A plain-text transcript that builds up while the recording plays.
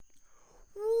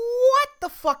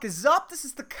fuck is up? This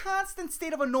is the Constant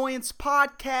State of Annoyance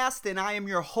podcast, and I am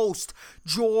your host,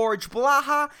 George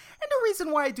Blaha. And the reason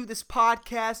why I do this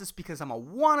podcast is because I'm a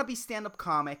wannabe stand-up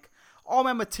comic. All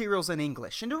my material's in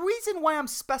English. And the reason why I'm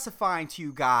specifying to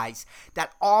you guys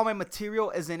that all my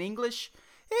material is in English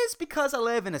is because I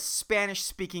live in a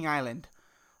Spanish-speaking island,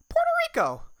 Puerto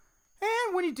Rico.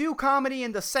 And when you do comedy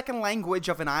in the second language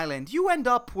of an island, you end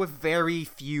up with very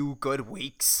few good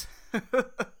weeks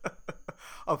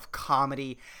of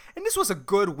comedy. And this was a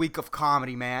good week of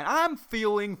comedy, man. I'm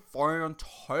feeling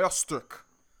fantastic.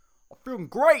 I'm feeling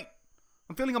great.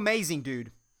 I'm feeling amazing,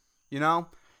 dude. You know?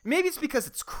 Maybe it's because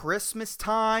it's Christmas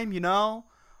time, you know?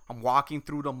 I'm walking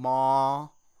through the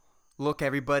mall. Look,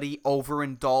 everybody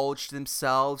overindulged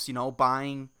themselves, you know,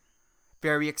 buying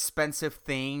very expensive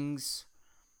things.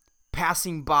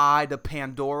 Passing by the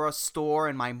Pandora store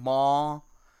in my mall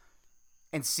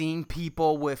and seeing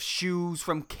people with shoes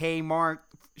from Kmart,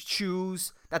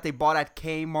 shoes that they bought at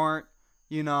Kmart,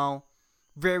 you know,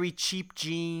 very cheap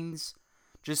jeans,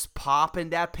 just pop in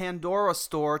that Pandora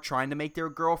store trying to make their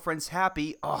girlfriends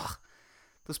happy. Ugh,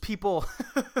 those people,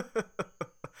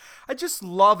 I just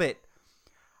love it.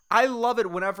 I love it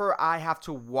whenever I have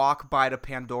to walk by the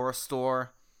Pandora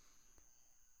store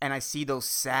and I see those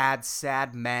sad,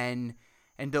 sad men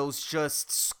and those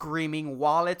just screaming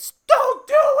wallets. Don't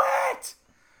do it!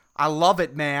 I love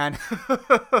it, man.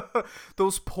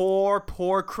 Those poor,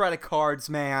 poor credit cards,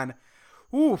 man.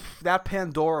 Oof, that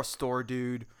Pandora store,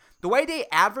 dude. The way they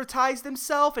advertise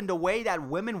themselves and the way that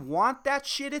women want that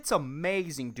shit, it's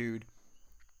amazing, dude.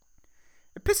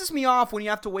 It pisses me off when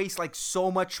you have to waste like so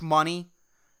much money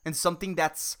in something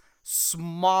that's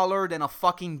smaller than a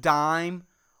fucking dime.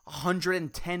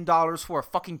 $110 for a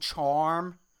fucking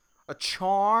charm? A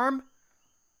charm?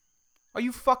 Are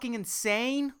you fucking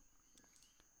insane?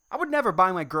 I would never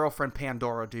buy my girlfriend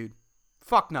Pandora, dude.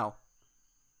 Fuck no.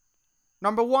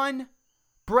 Number one,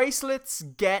 bracelets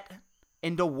get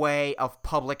in the way of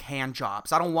public hand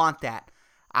jobs. I don't want that.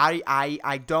 I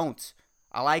don't.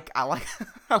 I like I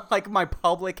like my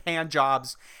public hand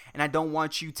jobs, and I don't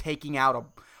want you taking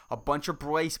out a bunch of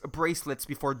bracelets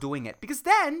before doing it. Because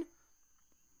then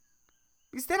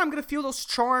I'm going to feel those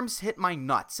charms hit my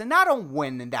nuts. And I don't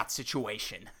win in that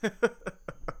situation.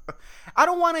 I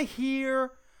don't want to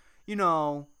hear, you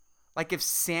know, like if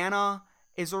Santa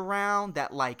is around,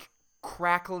 that like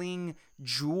crackling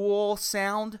jewel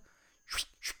sound.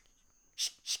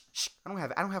 I don't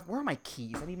have, where are my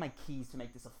keys? I need my keys to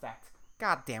make this effect.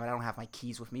 God damn it, I don't have my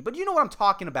keys with me. But you know what I'm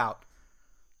talking about.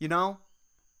 You know?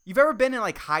 You've ever been in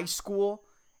like high school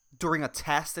during a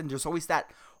test and there's always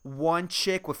that one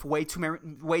chick with way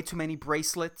too many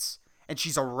bracelets, and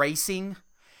she's erasing,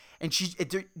 and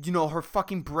you know, her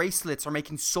fucking bracelets are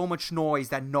making so much noise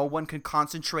that no one can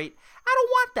concentrate. I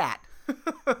don't want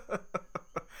that.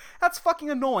 That's fucking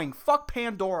annoying. Fuck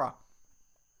Pandora.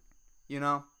 You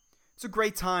know, it's a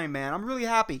great time, man. I'm really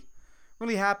happy.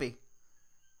 Really happy.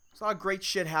 There's a lot of great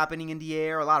shit happening in the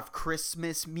air. A lot of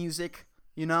Christmas music.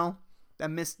 You know, that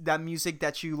music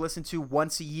that you listen to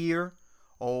once a year.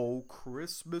 Oh,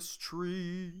 Christmas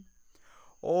tree,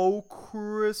 oh,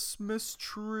 Christmas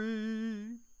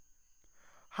tree,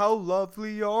 how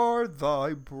lovely are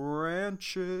thy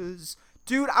branches.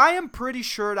 Dude, I am pretty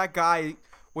sure that guy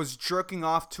was jerking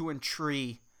off to a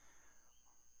tree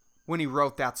when he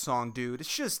wrote that song, dude.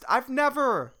 It's just, I've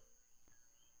never,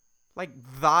 like,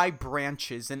 thy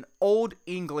branches, an old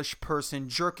English person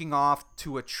jerking off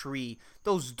to a tree.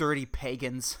 Those dirty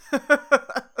pagans.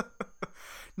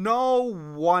 No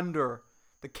wonder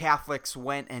the Catholics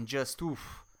went and just,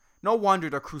 oof. No wonder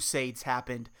the Crusades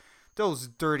happened. Those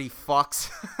dirty fucks.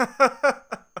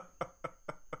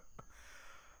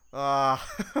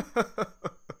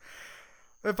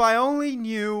 If I only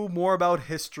knew more about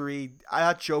history,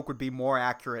 that joke would be more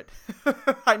accurate.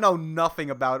 I know nothing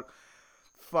about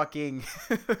fucking...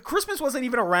 Christmas wasn't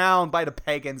even around by the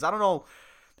pagans. I don't know.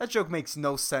 That joke makes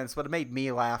no sense, but it made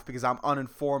me laugh because I'm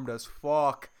uninformed as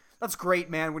fuck. That's great,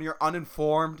 man, when you're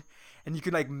uninformed and you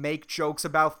can, like, make jokes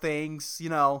about things, you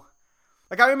know.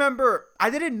 Like, I remember, I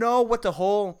didn't know what the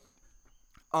whole,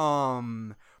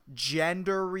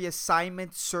 gender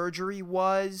reassignment surgery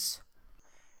was.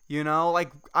 You know,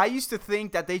 like, I used to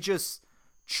think that they just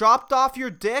chopped off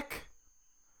your dick.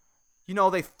 You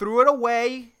know, they threw it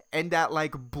away and that,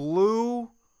 like, blue,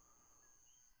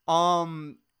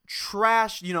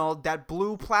 trash, you know, that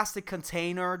blue plastic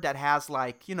container that has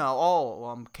like, you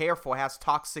know, careful, has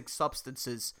toxic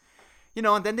substances, you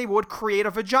know, and then they would create a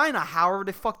vagina, however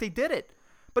the fuck they did it.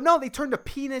 But no, they turned a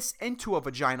penis into a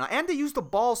vagina, and they used the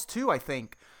balls too, I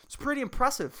think. It's pretty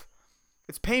impressive.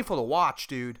 It's painful to watch,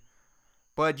 dude.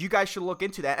 But you guys should look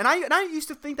into that. And I used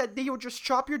to think that they would just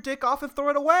chop your dick off and throw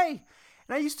it away.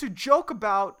 And I used to joke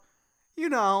about,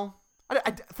 I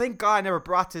thank God I never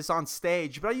brought this on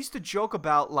stage, but I used to joke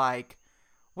about, like,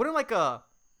 wouldn't like a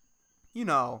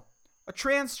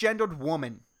transgendered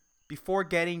woman, before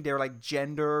getting their, like,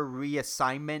 gender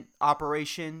reassignment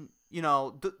operation,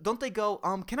 don't they go,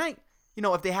 can I,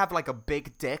 if they have, like, a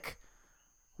big dick,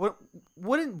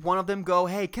 wouldn't one of them go,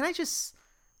 hey, can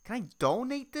I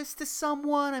donate this to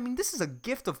someone? I mean, this is a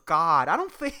gift of God. I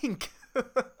don't think, I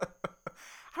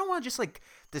don't want to just, like,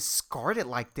 discard it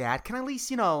like that. Can I at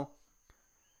least,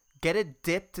 get it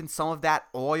dipped in some of that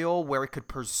oil where it could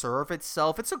preserve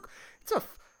itself? It's a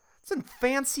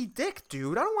fancy dick,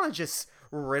 dude. I don't want to just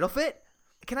rid of it.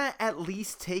 Can I at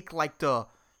least take, like, the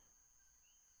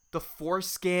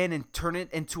foreskin and turn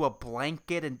it into a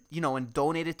blanket and, and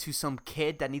donate it to some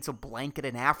kid that needs a blanket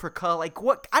in Africa? Like,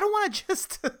 what? I don't want to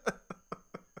just I don't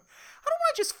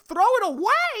want to just throw it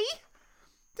away.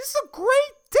 This is a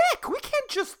great dick. We can't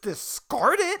just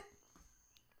discard it.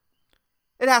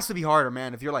 It has to be harder,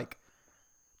 man. If you're like,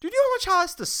 dude, you know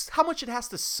how much it has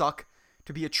to suck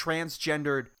to be a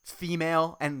transgendered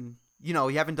female, and you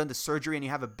haven't done the surgery and you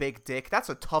have a big dick? That's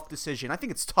a tough decision. I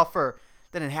think it's tougher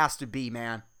than it has to be,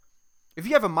 man. If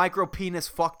you have a micro penis,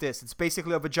 fuck this. It's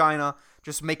basically a vagina.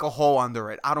 Just make a hole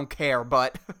under it. I don't care,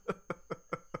 but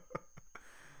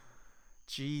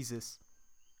Jesus.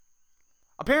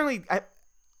 Apparently,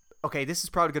 okay, this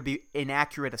is probably going to be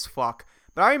inaccurate as fuck,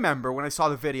 but I remember when I saw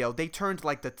the video, they turned,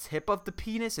 like, the tip of the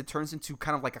penis, it turns into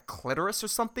kind of like a clitoris or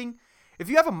something. If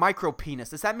you have a micro penis,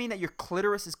 does that mean that your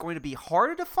clitoris is going to be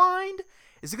harder to find?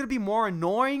 Is it going to be more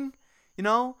annoying?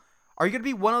 Are you going to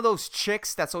be one of those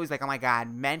chicks that's always like, oh my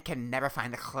God, men can never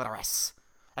find the clitoris.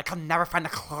 I can never find the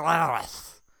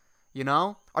clitoris. Are you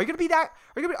going to be that?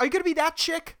 Are you going to be that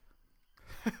chick?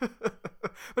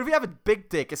 But if you have a big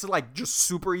dick, is it, like, just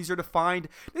super easier to find?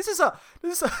 It's a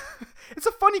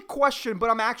funny question, but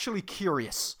I'm actually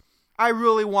curious. I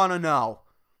really want to know.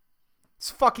 It's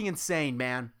fucking insane,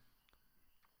 man.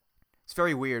 It's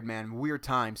very weird, man. Weird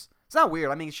times. It's not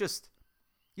weird. I mean, it's just,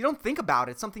 you don't think about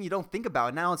it. It's something you don't think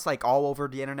about. Now it's, like, all over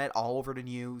the internet, all over the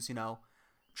news,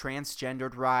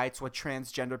 transgendered rights, what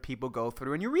transgender people go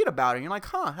through, and you read about it, and you're like,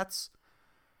 huh, that's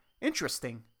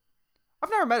interesting. I've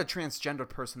never met a transgender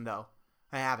person, though.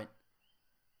 I haven't.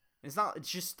 It's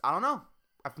just, I don't know.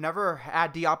 I've never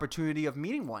had the opportunity of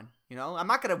meeting one, I'm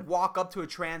not going to walk up to a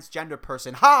transgender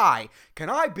person, hi, can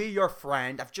I be your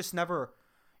friend? I've just never,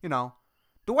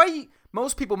 the way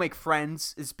most people make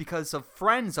friends is because of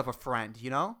friends of a friend,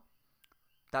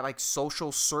 that, like,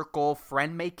 social circle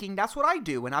friend making. That's what I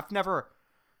do, and I've never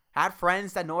had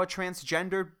friends that know a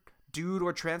transgender dude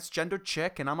or transgender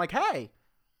chick, and I'm like, hey,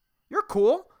 you're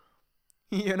cool.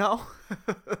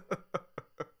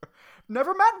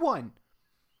 Never met one.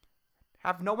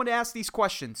 Have no one to ask these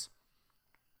questions.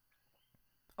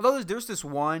 Although there's this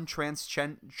one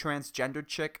transgender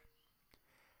chick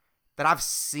that I've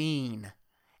seen,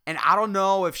 and I don't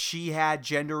know if she had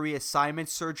gender reassignment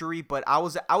surgery, but I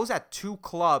was at 2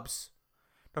 clubs.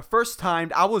 The first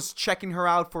time, I was checking her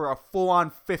out for a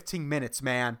full-on 15 minutes,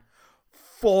 man.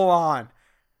 Full on.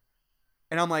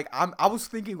 And I'm like, I was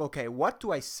thinking, okay, what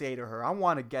do I say to her? I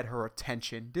want to get her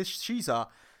attention.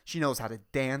 She knows how to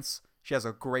dance. She has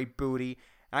a great booty.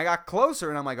 And I got closer,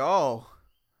 and I'm like, oh,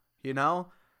 I'm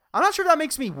not sure if that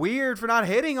makes me weird for not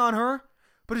hitting on her,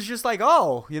 but it's just like,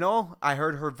 oh, I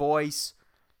heard her voice.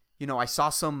 I saw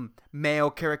some male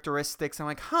characteristics. I'm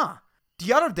like, huh.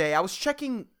 The other day, I was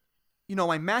checking,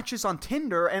 my matches on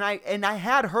Tinder, and I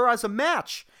had her as a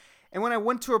match. And when I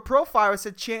went to her profile, it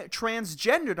said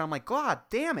transgendered. I'm like, God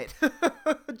damn it.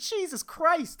 Jesus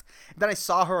Christ. And then I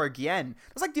saw her again.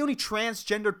 That's like the only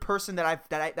transgendered person that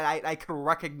I can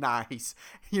recognize.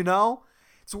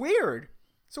 It's weird.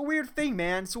 It's a weird thing,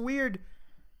 man. It's a weird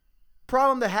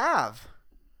problem to have.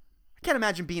 I can't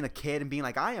imagine being a kid and being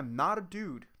like, I am not a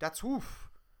dude. That's oof.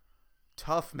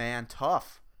 Tough, man.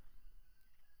 Tough.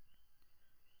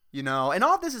 And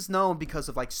all this is known because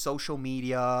of, like, social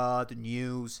media, the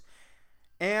news.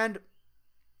 And,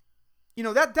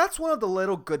 that's one of the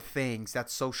little good things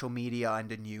that social media and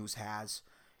the news has.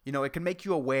 It can make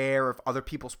you aware of other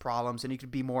people's problems, and you can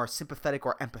be more sympathetic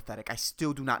or empathetic. I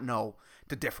still do not know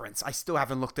the difference. I still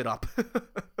haven't looked it up.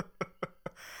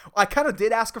 I kind of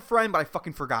did ask a friend, but I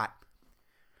fucking forgot.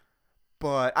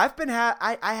 But I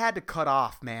had to cut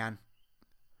off, man,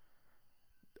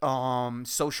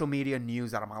 social media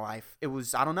news out of my life. It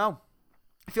was, I don't know.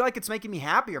 I feel like it's making me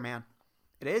happier, man.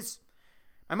 It is.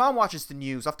 My mom watches the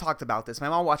news. I've talked about this. My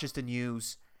mom watches the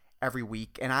news every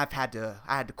week, and I had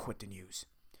to quit the news.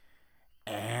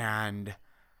 And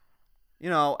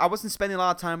I wasn't spending a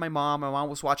lot of time with my mom. My mom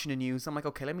was watching the news. I'm like,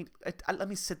 okay, let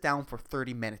me sit down for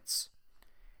 30 minutes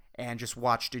and just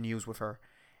watch the news with her.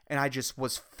 And I just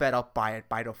was fed up by it,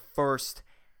 by the first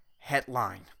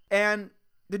headline. And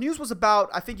the news was about,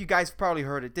 I think you guys probably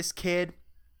heard it, this kid,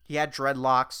 he had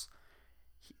dreadlocks.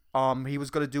 He was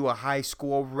going to do a high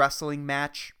school wrestling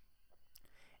match.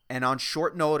 And on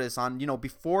short notice,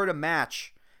 before the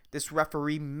match, this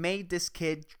referee made this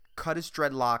kid cut his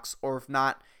dreadlocks, or if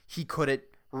not, he couldn't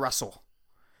wrestle.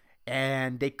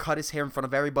 And they cut his hair in front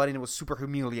of everybody, and it was super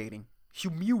humiliating.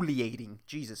 Humiliating.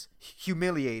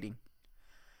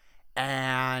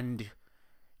 And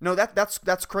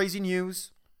that's crazy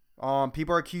news.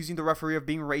 People are accusing the referee of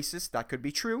being racist. That could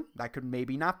be true. That could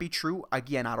maybe not be true.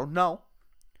 Again, I don't know.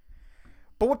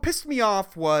 But what pissed me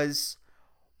off was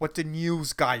what the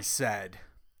news guy said.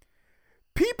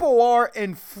 People are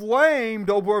inflamed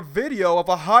over a video of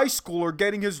a high schooler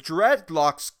getting his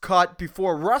dreadlocks cut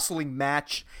before a wrestling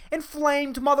match.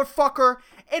 Inflamed, motherfucker.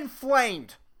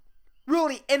 Inflamed.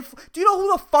 Really, do you know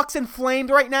who the fuck's inflamed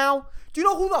right now? Do you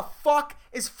know who the fuck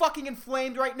is fucking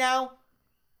inflamed right now?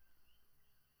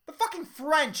 The fucking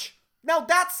French. Now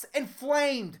that's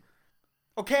inflamed.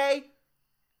 Okay?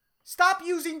 Stop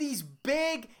using these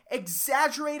big,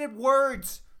 exaggerated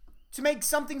words to make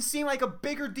something seem like a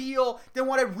bigger deal than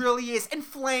what it really is.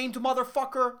 Inflamed,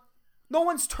 motherfucker. No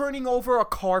one's turning over a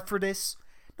car for this.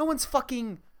 No one's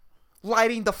fucking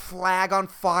lighting the flag on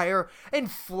fire.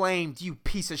 Inflamed, you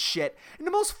piece of shit. And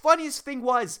the most funniest thing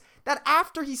was that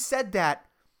after he said that,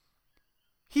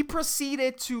 he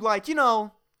proceeded to, I don't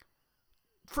know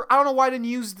why the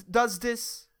news does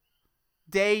this.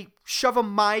 They shove a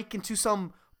mic into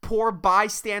some poor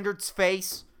bystander's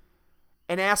face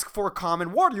and ask for a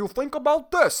comment. What do you think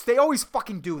about this? They always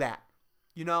fucking do that,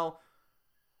 And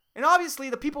obviously,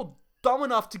 the people dumb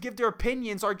enough to give their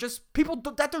opinions are just people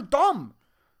that they're dumb.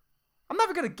 I'm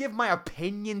never going to give my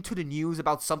opinion to the news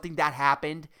about something that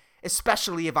happened,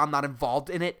 especially if I'm not involved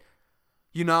in it,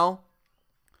 And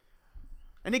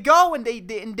they go and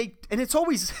and it's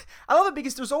always, I love it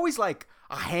because there's always a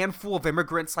handful of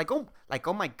immigrants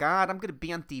oh my God, I'm going to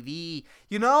be on TV,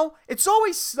 It's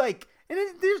always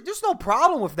there's no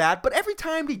problem with that, but every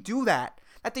time they do that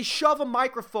they shove a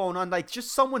microphone on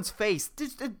just someone's face,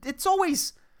 it's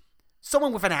always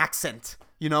someone with an accent,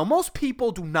 Most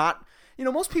people do not,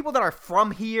 most people that are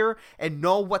from here and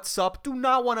know what's up do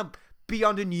not want to be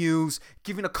on the news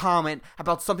giving a comment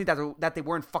about something that they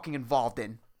weren't fucking involved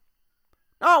in.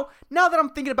 Oh, now that I'm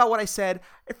thinking about what I said,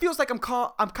 it feels like I'm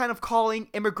kind of calling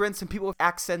immigrants and people with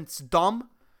accents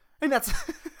dumb, and that's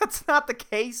that's not the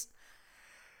case.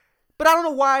 But I don't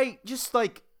know why.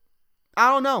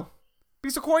 I don't know,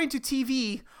 because according to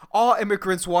TV, all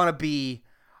immigrants want to be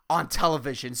on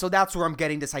television, so that's where I'm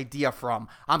getting this idea from.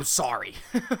 I'm sorry.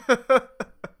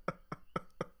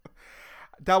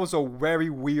 That was a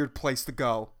very weird place to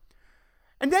go.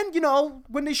 And then,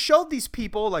 when they showed these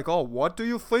people, oh, what do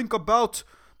you think about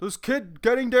this kid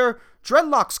getting their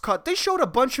dreadlocks cut? They showed a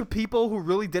bunch of people who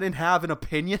really didn't have an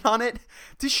opinion on it.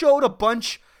 They showed a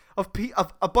bunch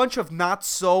of not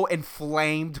so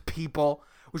inflamed people,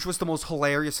 which was the most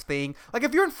hilarious thing.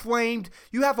 If you're inflamed,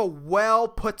 you have a well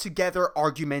put together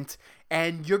argument,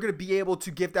 and you're going to be able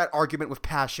to give that argument with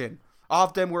passion. All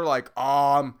of them were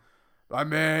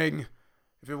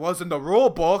if it wasn't the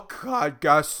rule book, I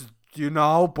guess,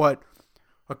 but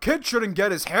a kid shouldn't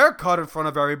get his hair cut in front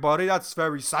of everybody. That's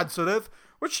very sensitive,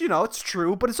 which, it's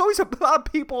true, but it's always a lot of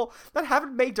people that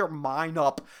haven't made their mind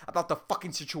up about the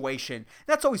fucking situation.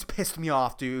 That's always pissed me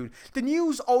off, dude. The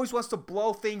news always wants to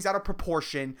blow things out of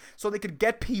proportion so they could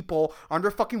get people on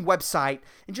their fucking website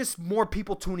and just more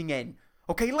people tuning in.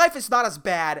 Okay, life is not as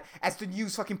bad as the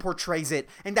news fucking portrays it,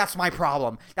 and that's my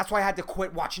problem. That's why I had to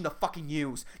quit watching the fucking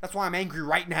news. That's why I'm angry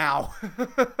right now.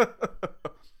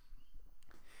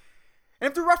 And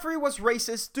if the referee was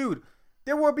racist, dude,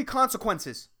 there will be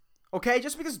consequences. Okay,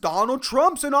 just because Donald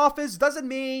Trump's in office doesn't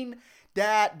mean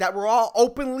that we're all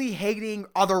openly hating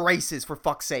other races, for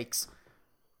fuck's sakes.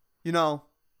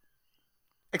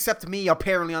 Except me,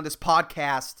 apparently, on this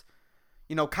podcast.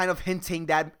 Kind of hinting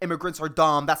that immigrants are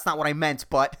dumb. That's not what I meant,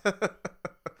 but...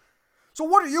 So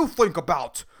what do you think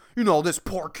about, this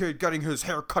poor kid getting his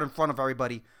hair cut in front of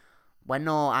everybody?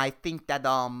 Bueno, I think that,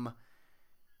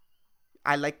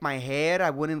 I like my hair. I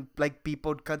wouldn't like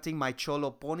people cutting my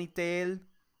cholo ponytail.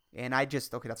 And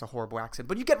okay, that's a horrible accent.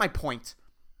 But you get my point,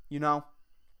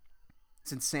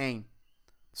 It's insane.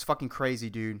 It's fucking crazy,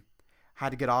 dude. I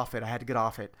had to get off it.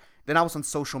 Then I was on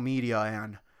social media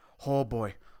and, oh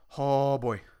boy.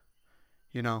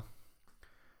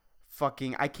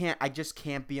 Fucking, I just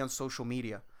can't be on social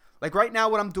media. Like right now,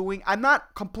 what I'm doing, I'm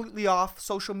not completely off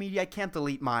social media. I can't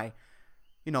delete my,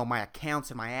 my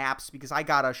accounts and my apps because I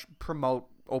gotta promote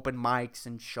open mics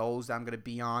and shows that I'm gonna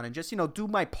be on and just, do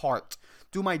my part,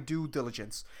 do my due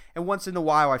diligence. And once in a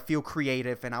while, I feel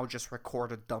creative and I'll just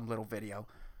record a dumb little video,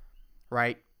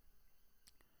 right?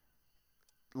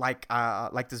 Like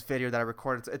this video that I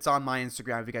recorded. It's on my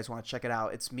Instagram if you guys want to check it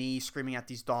out. It's me screaming at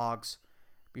these dogs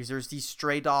because there's these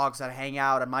stray dogs that hang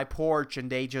out on my porch and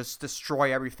they just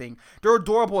destroy everything. They're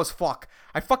adorable as fuck.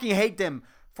 I fucking hate them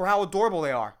for how adorable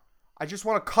they are. I just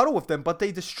want to cuddle with them, but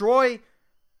they destroy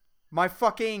my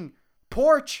fucking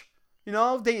porch.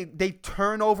 They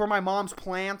turn over my mom's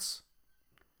plants.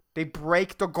 They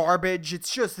break the garbage.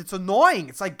 It's annoying.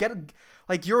 It's like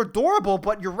you're adorable,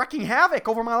 but you're wrecking havoc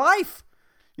over my life.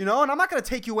 And I'm not going to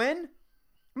take you in.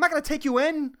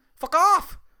 Fuck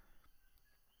off.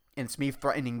 And it's me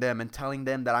threatening them and telling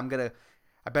them that I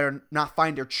better not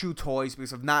find their chew toys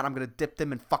because if not, I'm going to dip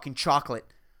them in fucking chocolate.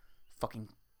 Fucking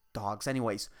dogs.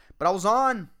 Anyways. But I was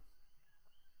on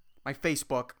my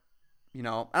Facebook, and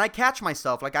I catch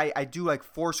myself. Like I do like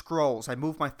 4 scrolls. I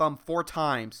move my thumb 4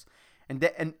 times. And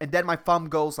then my thumb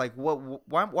goes like,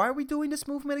 why are we doing this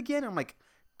movement again? I'm like,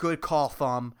 good call,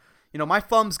 thumb. My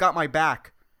thumb's got my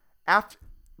back.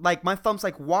 My thumb's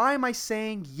like, why am I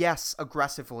saying yes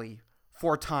aggressively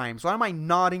 4 times? Why am I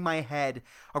nodding my head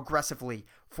aggressively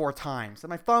 4 times? And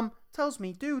my thumb tells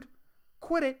me, dude,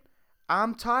 quit it.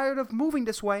 I'm tired of moving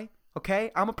this way,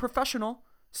 okay? I'm a professional.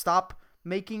 Stop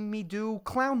making me do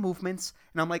clown movements.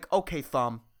 And I'm like, okay,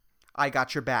 thumb, I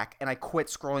got your back. And I quit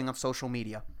scrolling on social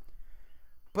media.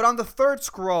 But on the 3rd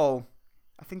scroll,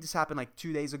 I think this happened like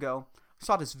 2 days ago, I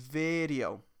saw this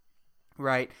video,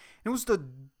 right? And it was the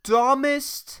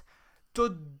dumbest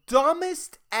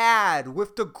ad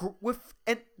with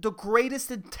the greatest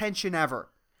intention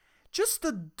ever. Just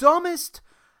the dumbest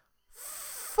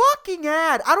fucking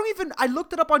ad. I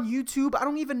looked it up on YouTube. I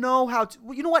don't even know how to.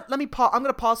 You know what? I'm going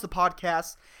to pause the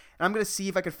podcast and I'm going to see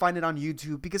if I can find it on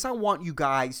YouTube because I want you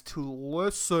guys to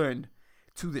listen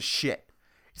to this shit.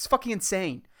 It's fucking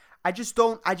insane. I just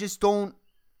don't.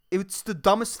 It's the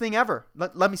dumbest thing ever.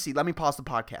 Let me see. Let me pause the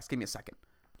podcast. Give me a second.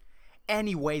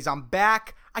 Anyways, I'm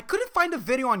back. I couldn't find a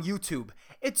video on YouTube.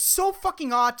 It's so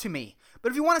fucking odd to me. But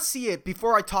if you want to see it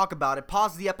before I talk about it,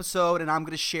 pause the episode and I'm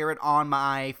going to share it on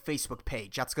my Facebook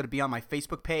page. That's going to be on my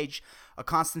Facebook page, A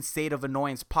Constant State of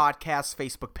Annoyance Podcast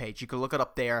Facebook page. You can look it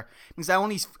up there because I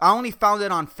only found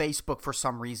it on Facebook for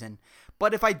some reason.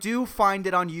 But if I do find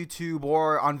it on YouTube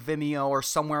or on Vimeo or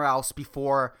somewhere else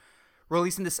before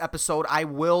releasing this episode, I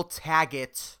will tag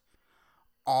it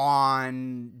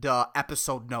on the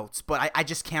episode notes. But I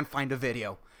just can't find a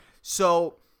video.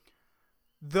 So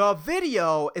the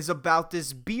video is about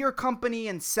this beer company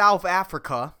in South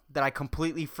Africa that I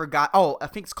completely forgot. Oh, I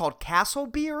think it's called Castle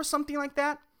Beer or something like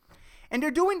that. And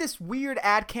they're doing this weird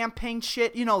ad campaign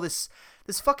shit. This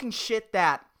fucking shit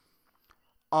that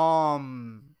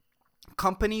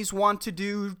companies want to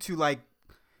do to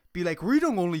be like, we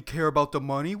don't only care about the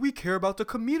money, we care about the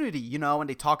community, and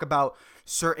they talk about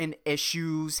certain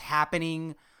issues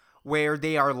happening where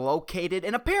they are located.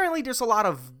 And apparently there's a lot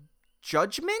of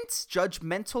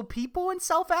judgmental people in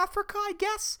South Africa, I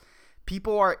guess.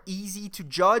 People are easy to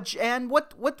judge. And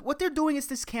what they're doing is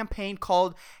this campaign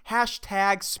called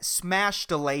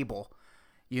 #SmashTheLabel,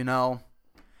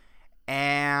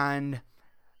 and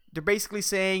they're basically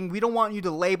saying, we don't want you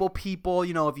to label people.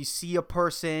 If you see a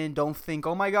person, don't think,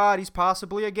 oh my God, he's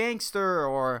possibly a gangster,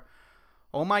 or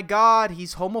oh my God,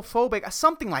 he's homophobic,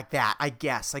 something like that, I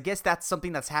guess. I guess that's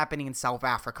something that's happening in South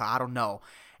Africa. I don't know.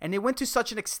 And they went to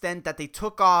such an extent that they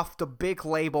took off the big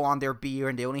label on their beer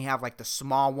and they only have the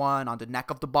small one on the neck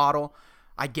of the bottle.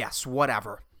 I guess,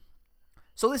 whatever.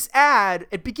 So this ad,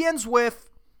 it begins with,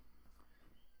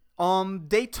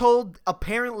 they told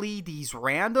apparently these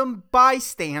random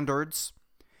bystanders,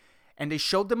 and they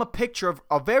showed them a picture of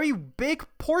a very big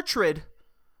portrait,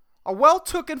 a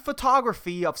well-taken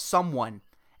photography of someone.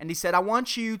 And they said, I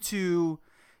want you to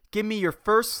give me your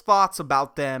first thoughts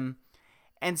about them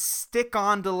and stick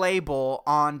on the label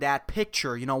on that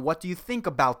picture. What do you think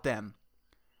about them?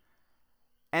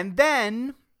 And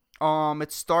then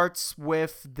it starts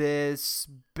with this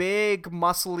big,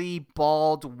 muscly,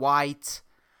 bald, white,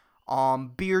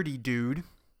 beardy dude.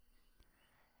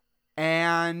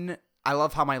 And I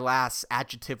love how my last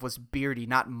adjective was beardy,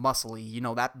 not muscly.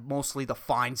 That mostly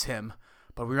defines him.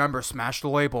 But remember, smash the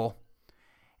label.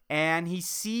 And he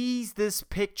sees this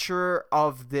picture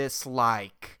of this, I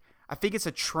think it's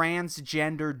a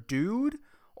transgender dude,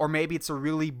 or maybe it's a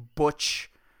really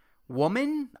butch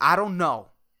woman. I don't know.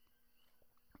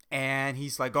 And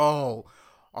he's like, oh,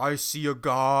 I see a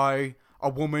guy. a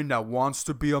woman that wants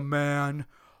to be a man,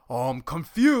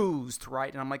 confused,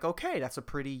 right? And I'm like, okay, that's a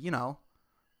pretty,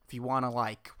 if you want to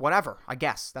like, whatever, I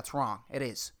guess. That's wrong. It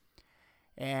is.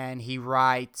 And he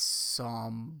writes,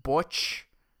 Butch.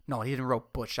 No, he didn't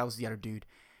write Butch. That was the other dude.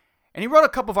 And he wrote a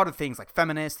couple of other things, like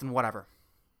feminist and whatever.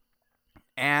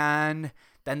 And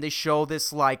then they show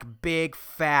this, like, big,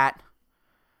 fat,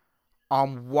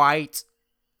 white,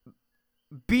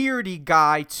 beardy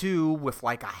guy, too, with,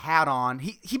 like, a hat on.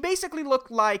 He basically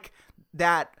looked like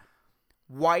that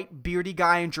white, beardy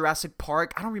guy in Jurassic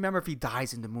Park. I don't remember if he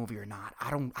dies in the movie or not. I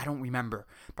don't remember.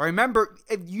 But I remember,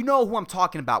 you know who I'm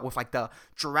talking about, with, like, the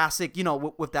Jurassic,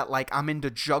 with that, like, I'm in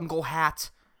the jungle hat.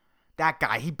 That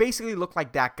guy. He basically looked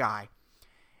like that guy.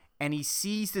 And he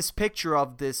sees this picture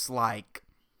of this, like,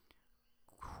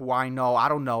 who I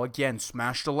don't know, again,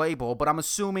 smash the label, but I'm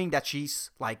assuming that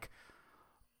she's, like,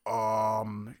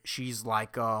 she's,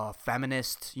 like, a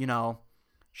feminist,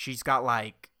 she's got,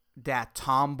 like, that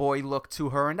tomboy look to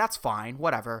her, and that's fine,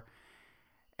 whatever,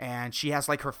 and she has,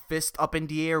 like, her fist up in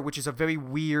the air, which is a very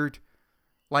weird,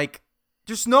 like,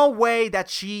 there's no way that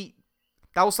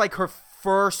that was, like, her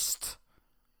first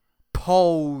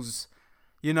pose.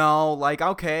 Like,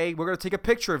 okay, we're going to take a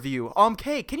picture of you.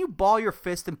 Kay, can you ball your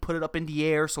fist and put it up in the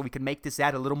air so we can make this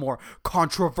ad a little more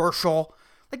controversial?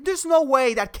 Like, there's no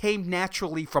way that came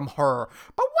naturally from her.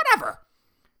 But whatever.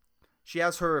 She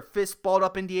has her fist balled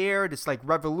up in the air, this, like,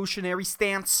 revolutionary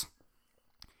stance.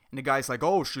 And the guy's like,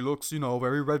 oh, she looks,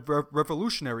 very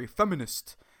revolutionary,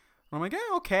 feminist. And I'm like,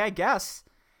 yeah, okay, I guess.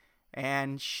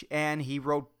 And he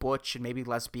wrote butch and maybe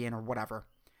lesbian or whatever.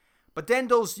 But then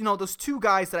those two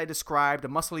guys that I described, the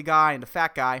muscly guy and the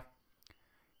fat guy,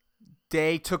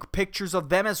 they took pictures of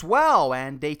them as well.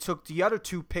 And they took the other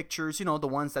two pictures, the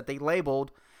ones that they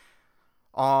labeled,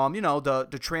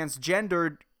 the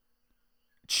transgendered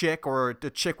chick or the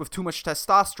chick with too much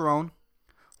testosterone,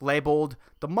 labeled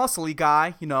the muscly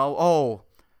guy, oh,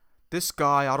 this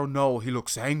guy, I don't know, he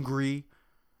looks angry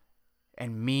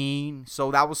and mean.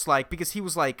 So that was like, because he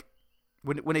was like,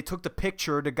 when they took the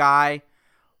picture, the guy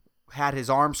had his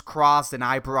arms crossed and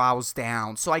eyebrows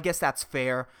down. So I guess that's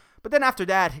fair. But then after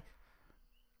that,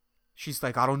 she's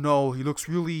like, I don't know, he looks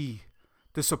really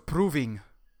disapproving.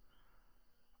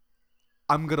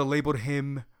 I'm gonna label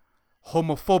him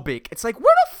homophobic. It's like,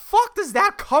 where the fuck does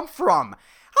that come from?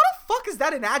 How the fuck is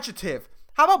that an adjective?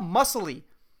 How about muscly?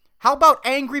 How about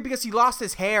angry because he lost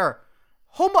his hair?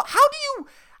 I don't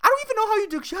even know how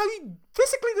you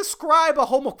physically describe a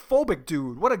homophobic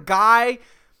dude. What, a guy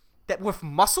that with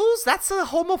muscles? That's a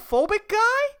homophobic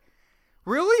guy?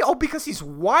 Really? Oh, because he's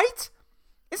white?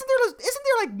 Isn't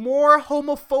there like more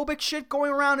homophobic shit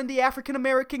going around in the African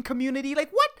American community?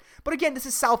 Like, what? But again, this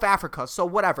is South Africa, so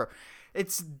whatever.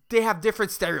 They have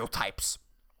different stereotypes.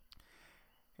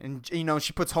 And,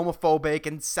 she puts homophobic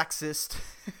and sexist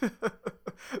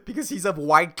because he's a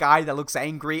white guy that looks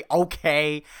angry.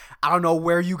 Okay. I don't know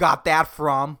where you got that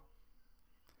from.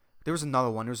 There was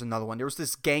another one. There was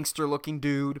this gangster-looking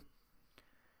dude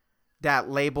that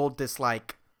labeled this,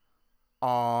 like,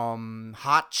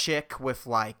 hot chick with,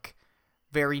 like,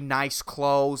 very nice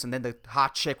clothes. And then the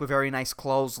hot chick with very nice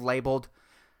clothes labeled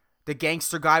the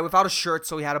gangster guy without a shirt.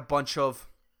 So he had a bunch of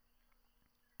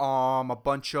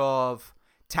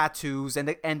tattoos.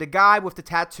 And the guy with the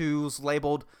tattoos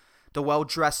labeled the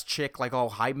well-dressed chick like, oh,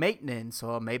 high maintenance,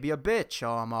 or maybe a bitch,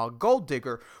 a gold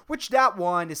digger. Which that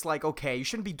one is like, okay, you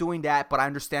shouldn't be doing that, but I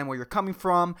understand where you're coming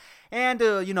from. And,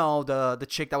 the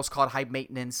chick that was called high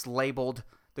maintenance labeled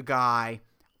the guy,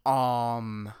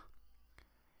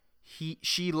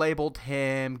 she labeled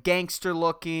him gangster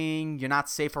looking, you're not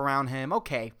safe around him.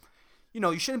 Okay.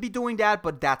 You shouldn't be doing that,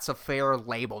 but that's a fair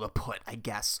label to put, I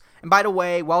guess. And by the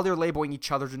way, while they're labeling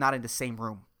each other, they're not in the same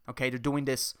room. Okay, they're doing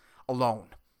this alone.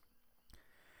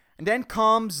 And then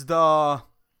comes the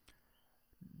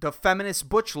feminist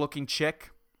butch-looking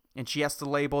chick, and she has to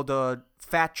label the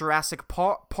fat Jurassic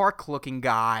Park-looking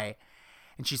guy.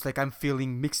 And she's like, I'm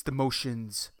feeling mixed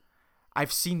emotions.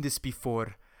 I've seen this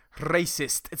before.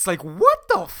 Racist. It's like, what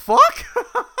the fuck?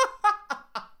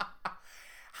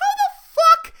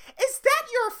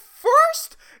 Your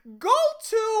first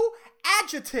go-to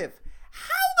adjective.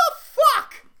 How the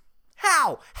fuck?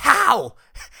 How?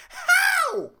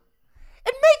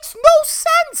 It makes no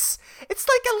sense. It's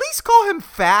like, at least call him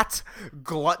fat,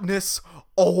 gluttonous,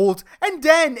 old, and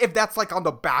then, if that's like on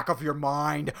the back of your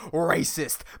mind,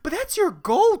 racist. But that's your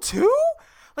go-to?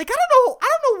 Like, I don't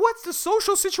know what's the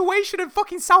social situation in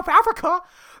fucking South Africa,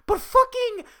 but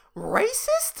fucking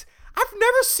racist? I've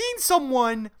never seen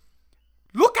someone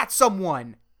look at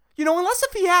someone, unless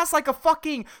if he has like a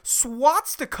fucking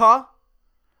swastika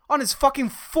on his fucking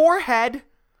forehead,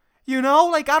 You know,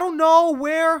 like, I don't know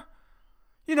where,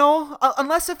 you know,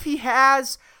 unless if he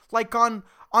has, like, on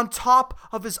top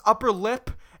of his upper lip,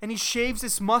 and he shaves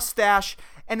his mustache,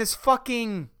 and his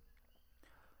fucking,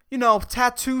 you know,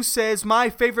 tattoo says, my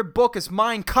favorite book is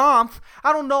Mein Kampf.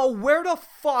 I don't know, where the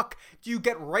fuck do you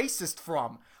get racist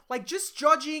from? Like, just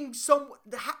judging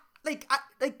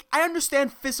I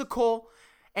understand physical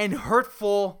and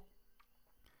hurtful,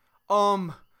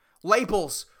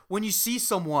 labels when you see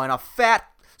someone, a fat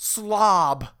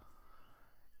slob,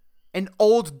 an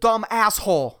old dumb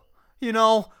asshole, you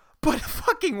know, but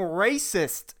fucking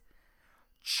racist.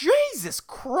 Jesus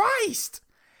Christ.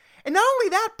 And not only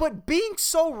that, but being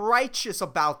so righteous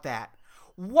about that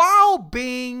while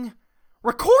being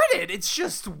recorded. It's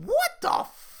just, what the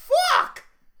fuck?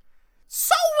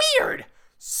 So weird.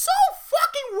 So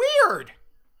fucking weird.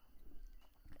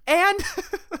 And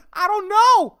I don't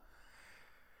know.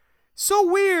 So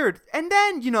weird. And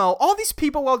then, you know, all these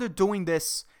people, while they're doing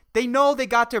this, they know they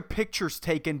got their pictures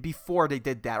taken before they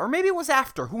did that. Or maybe it was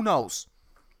after. Who knows?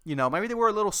 You know, maybe they were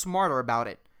a little smarter about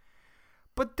it.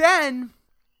 But then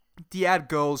the ad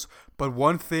goes, but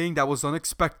one thing that was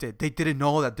unexpected, they didn't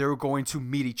know that they were going to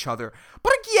meet each other.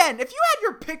 But again, if you had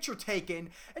your picture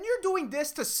taken and you're doing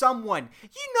this to someone,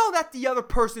 you know that the other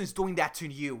person is doing that to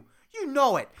you. You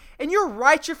know it. And you're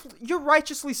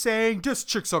righteously saying, this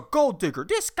chick's a gold digger.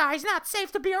 This guy's not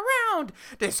safe to be around.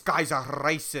 This guy's a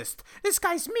racist. This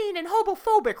guy's mean and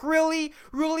homophobic. Really?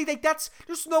 Really?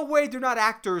 There's no way they're not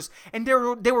actors and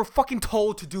they were fucking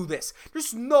told to do this.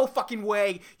 There's no fucking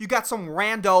way you got some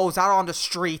randos out on the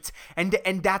street and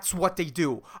that's what they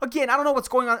do. Again, I don't know what's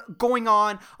going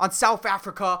on South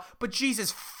Africa, but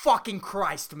Jesus fucking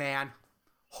Christ, man.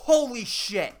 Holy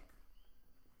shit.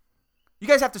 You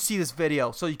guys have to see this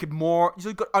video so you could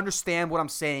understand what I'm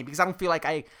saying, because I don't feel like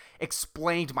I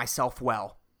explained myself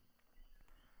well.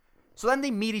 So then they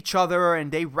meet each other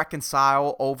and they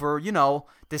reconcile over, you know,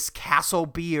 this Castle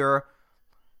beer.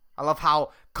 I love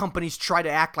how companies try to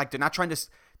act like they're not trying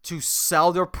to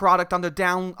sell their product on the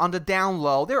down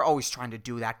low. They're always trying to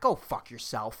do that. Go fuck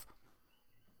yourself.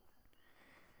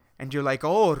 And you're like,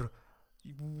 oh,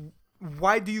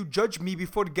 why do you judge me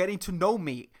before getting to know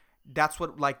me? That's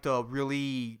what, like, the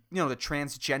really, you know, the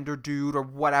transgender dude or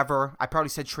whatever. I probably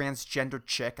said transgender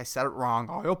chick. I said it wrong.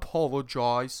 I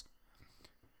apologize.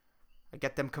 I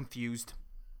get them confused.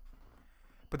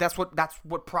 But that's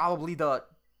what probably the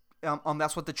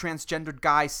that's what the transgendered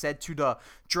guy said to the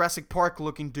Jurassic Park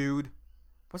looking dude.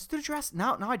 Was it the Jurassic?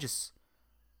 No, I just.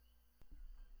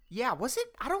 Yeah, was it?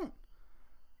 I don't.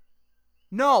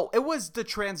 No, it was the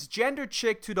transgender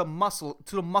chick to the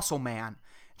muscle man.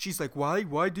 She's like,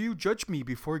 why do you judge me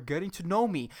before getting to know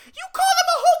me? You call him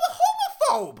a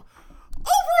homophobe!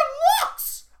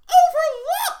 Overlooks!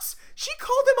 She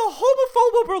called him a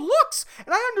homophobe over looks.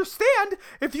 And I understand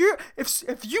if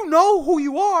you know who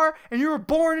you are and you were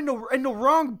born in the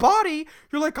wrong body,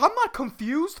 you're like, I'm not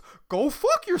confused. Go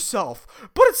fuck yourself.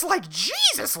 But it's like,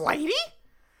 Jesus, lady!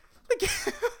 Like,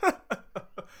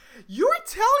 you're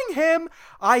telling him,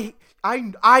 I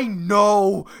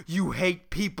know you hate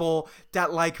people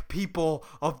that like people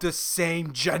of the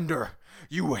same gender.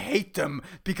 You hate them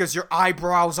because your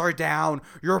eyebrows are down,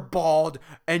 you're bald,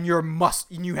 and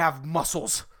you have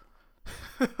muscles.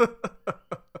 It's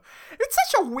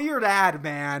such a weird ad,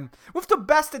 man. With the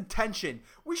best intention.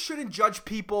 We shouldn't judge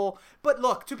people, but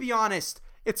look, to be honest,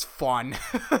 it's fun.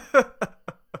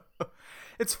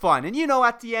 It's fun. And you know,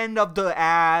 at the end of the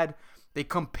ad, they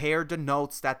compared the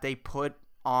notes that they put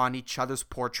on each other's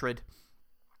portrait.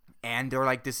 And they're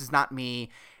like, this is not me.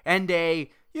 And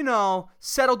they, you know,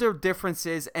 settled their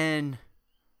differences and,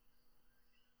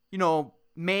 you know,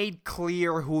 made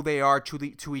clear who they are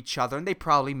to each other. And they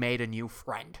probably made a new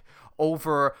friend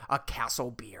over a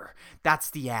Castle beer. That's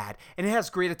the ad. And it has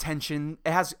great attention.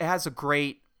 It has a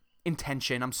great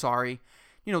intention. I'm sorry.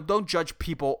 You know, don't judge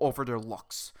people over their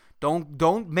looks.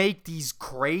 Don't make these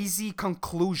crazy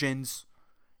conclusions,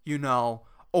 you know,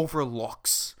 over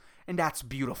looks. And that's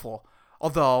beautiful.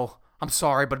 Although, I'm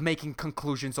sorry, but making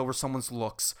conclusions over someone's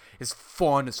looks is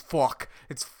fun as fuck.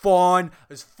 It's fun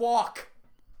as fuck.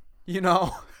 You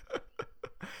know?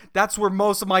 That's where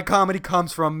most of my comedy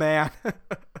comes from, man.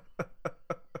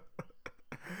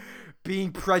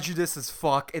 Being prejudiced as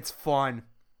fuck, it's fun.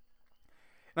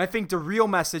 And I think the real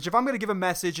message, if I'm going to give a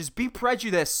message, is be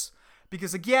prejudiced.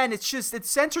 Because again,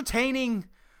 it's entertaining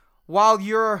while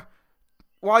you're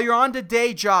on the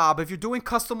day job. If you're doing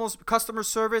customer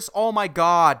service, oh my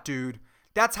God, dude.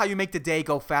 That's how you make the day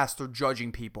go faster,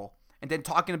 judging people. And then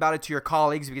talking about it to your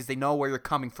colleagues because they know where you're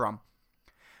coming from.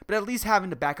 But at least have in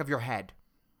the back of your head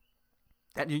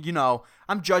that, you know,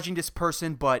 I'm judging this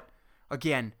person, but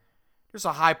again, there's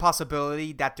a high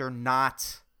possibility that they're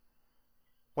not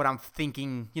what I'm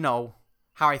thinking,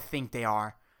 how I think they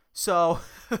are. So,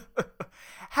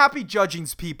 happy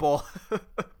judgings, people.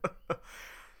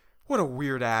 What a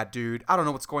weird ad, dude. I don't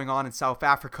know what's going on in South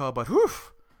Africa, but whew,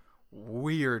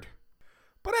 weird.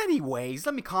 But anyways,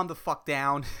 let me calm the fuck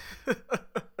down.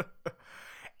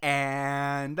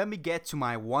 And let me get to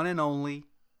my one and only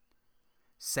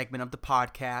segment of the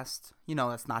podcast.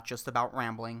 That's not just about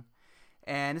rambling.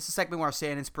 And it's a segment where I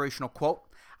say an inspirational quote.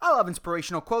 I love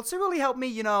inspirational quotes. They really help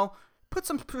me, put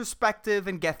some perspective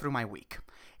and get through my week.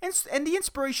 And the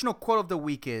inspirational quote of the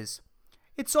week is,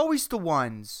 "It's always the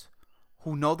ones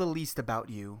who know the least about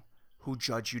you who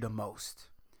judge you the most."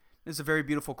 It's a very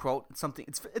beautiful quote.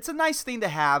 It's a nice thing to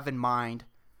have in mind.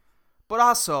 But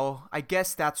also, I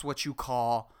guess that's what you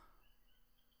call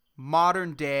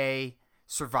modern day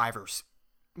survivors.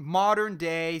 Modern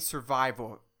day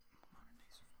survival.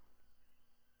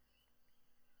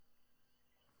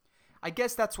 I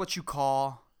guess that's what you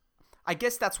can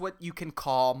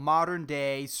call modern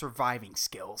day surviving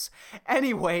skills.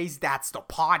 Anyways, that's the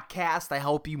podcast. I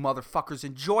hope you motherfuckers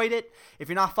enjoyed it. If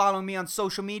you're not following me on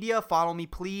social media, follow me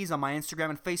please on my Instagram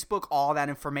and Facebook. All that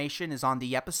information is on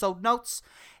the episode notes.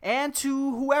 And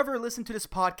to whoever listened to this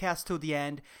podcast till the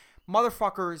end,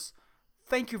 motherfuckers,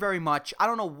 thank you very much. I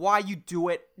don't know why you do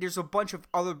it. There's a bunch of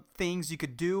other things you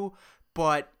could do,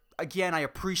 but again, I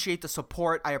appreciate the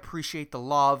support. I appreciate the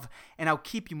love. And I'll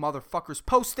keep you motherfuckers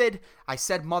posted. I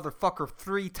said motherfucker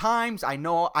 3 times. I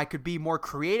know I could be more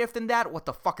creative than that. What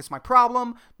the fuck is my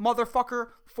problem?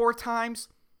 Motherfucker 4 times.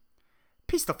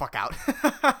 Peace the fuck out.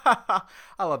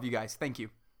 I love you guys. Thank you.